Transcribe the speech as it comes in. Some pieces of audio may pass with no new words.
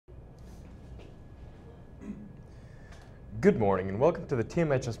Good morning and welcome to the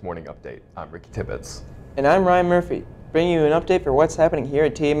TMHS Morning Update. I'm Ricky Tibbetts. And I'm Ryan Murphy, bringing you an update for what's happening here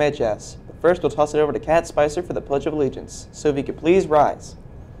at TMHS. But first, we'll toss it over to Kat Spicer for the Pledge of Allegiance. So if you could please rise.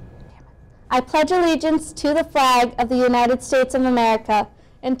 I pledge allegiance to the flag of the United States of America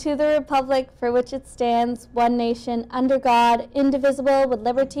and to the republic for which it stands, one nation, under God, indivisible, with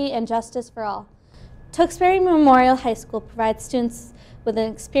liberty and justice for all. Tewksbury Memorial High School provides students with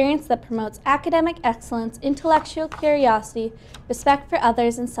an experience that promotes academic excellence, intellectual curiosity, respect for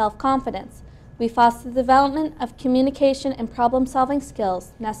others, and self-confidence. We foster the development of communication and problem-solving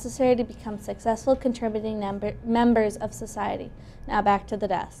skills necessary to become successful contributing members of society. Now back to the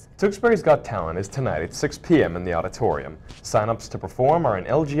desk. Tewksbury's Got Talent is tonight at 6 p.m. in the auditorium. Sign-ups to perform are in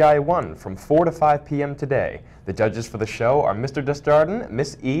LGI 1 from 4 to 5 p.m. today. The judges for the show are Mr. Desjardins,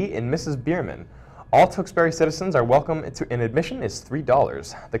 Miss E, and Mrs. Bierman. All Tewksbury citizens are welcome and admission is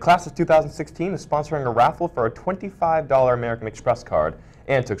 $3. The class of 2016 is sponsoring a raffle for a $25 American Express card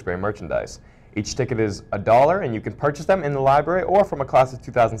and Tewksbury merchandise. Each ticket is $1 and you can purchase them in the library or from a class of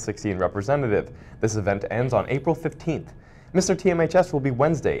 2016 representative. This event ends on April 15th. Mr. TMHS will be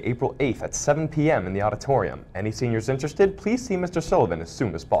Wednesday, April 8th at 7 p.m. in the auditorium. Any seniors interested, please see Mr. Sullivan as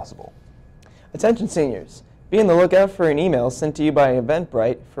soon as possible. Attention seniors, be on the lookout for an email sent to you by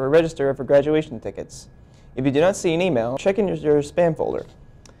Eventbrite for a register for graduation tickets. If you do not see an email, check in your spam folder.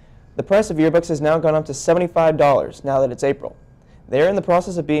 The price of yearbooks has now gone up to $75 now that it's April. They are in the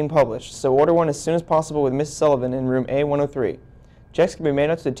process of being published, so order one as soon as possible with Ms. Sullivan in room A103. Checks can be made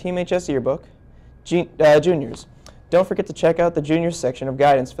out to the TMHS yearbook. Juniors, don't forget to check out the juniors section of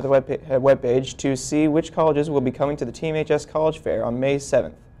guidance for the webpage to see which colleges will be coming to the TMHS College Fair on May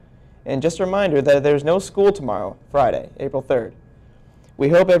 7th. And just a reminder that there's no school tomorrow, Friday, April 3rd. We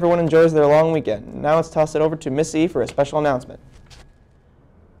hope everyone enjoys their long weekend. Now let's toss it over to Miss E for a special announcement.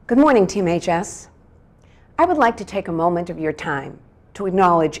 Good morning, TMHS. I would like to take a moment of your time to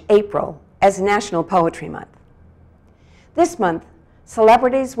acknowledge April as National Poetry Month. This month,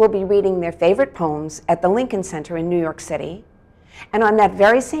 celebrities will be reading their favorite poems at the Lincoln Center in New York City, and on that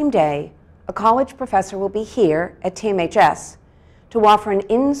very same day, a college professor will be here at TMHS to offer an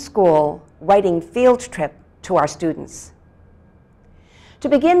in-school writing field trip to our students. To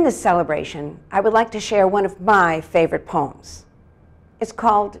begin this celebration, I would like to share one of my favorite poems. It's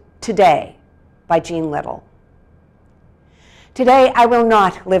called Today by Jean Little. Today, I will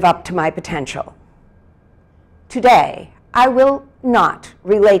not live up to my potential. Today, I will not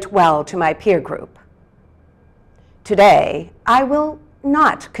relate well to my peer group. Today, I will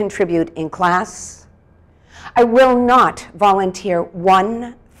not contribute in class. I will not volunteer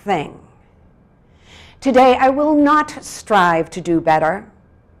one thing. Today, I will not strive to do better.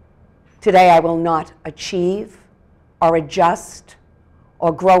 Today, I will not achieve or adjust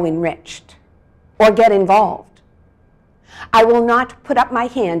or grow enriched or get involved. I will not put up my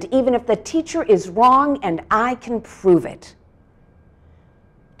hand even if the teacher is wrong and I can prove it.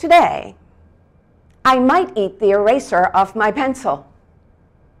 Today, I might eat the eraser off my pencil.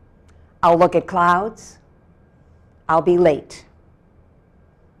 I'll look at clouds. I'll be late.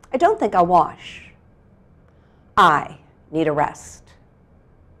 I don't think I'll wash. I need a rest.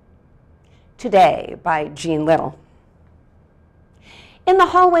 Today by Jean Little. In the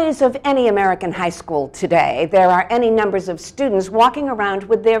hallways of any American high school today, there are any numbers of students walking around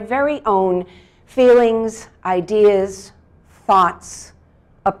with their very own feelings, ideas, thoughts,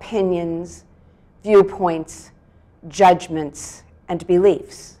 opinions, viewpoints, judgments, and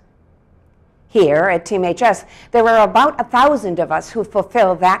beliefs. Here at TMHS, there are about 1,000 of us who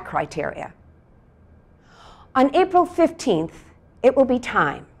fulfill that criteria. On April 15th, it will be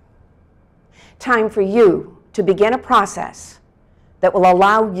time for you to begin a process that will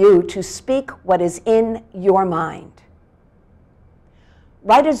allow you to speak what is in your mind.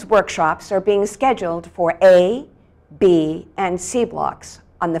 Writers' workshops are being scheduled for A, B, and C blocks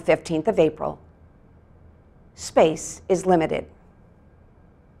on the 15th of April. Space is limited.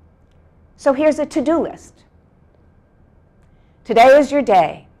 So here's a to-do list. Today is your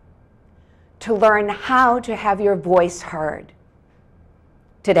day to learn how to have your voice heard.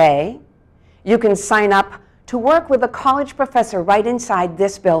 Today, you can sign up to work with a college professor right inside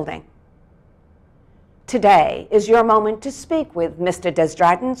this building. Today is your moment to speak with Mr.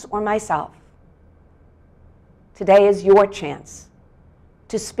 Desjardins or myself. Today is your chance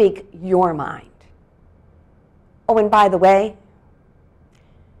to speak your mind. Oh, and by the way,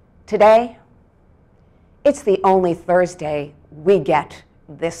 today, it's the only Thursday we get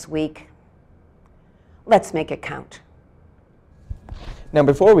this week. Let's make it count. Now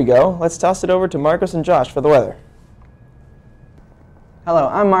before we go, let's toss it over to Marcos and Josh for the weather. Hello,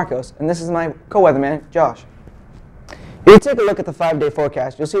 I'm Marcos, and this is my co-weatherman, Josh. If we take a look at the 5-day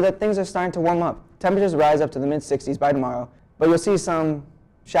forecast, you'll see that things are starting to warm up. Temperatures rise up to the mid-60s by tomorrow, but you'll see some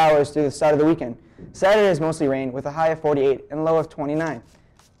showers through the start of the weekend. Saturday is mostly rain with a high of 48 and a low of 29.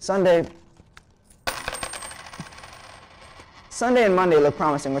 Sunday and Monday look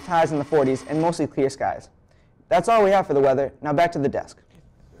promising with highs in the 40s and mostly clear skies. That's all we have for the weather. Now back to the desk.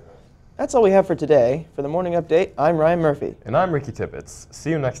 That's all we have for today. For the morning update, I'm Ryan Murphy. And I'm Ricky Tippett. See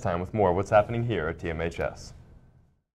you next time with more of what's happening here at TMHS.